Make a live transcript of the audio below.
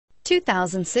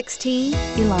2016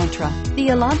 Elantra. The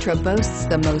Elantra boasts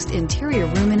the most interior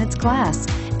room in its class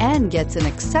and gets an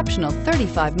exceptional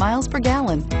 35 miles per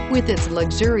gallon. With its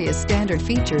luxurious standard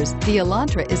features, the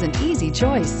Elantra is an easy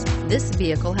choice. This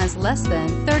vehicle has less than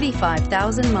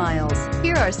 35,000 miles.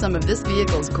 Here are some of this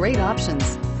vehicle's great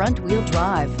options: front-wheel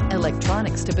drive,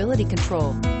 electronic stability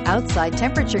control, outside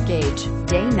temperature gauge,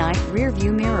 day-night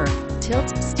rear-view mirror,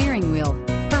 tilt steering wheel,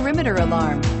 perimeter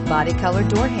alarm, body color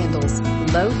door handles,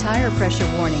 low tire pressure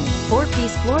warning,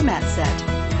 4-piece floor mat set.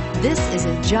 This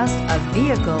isn't just a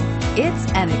vehicle,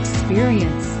 it's an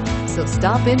experience. So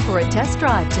stop in for a test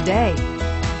drive today.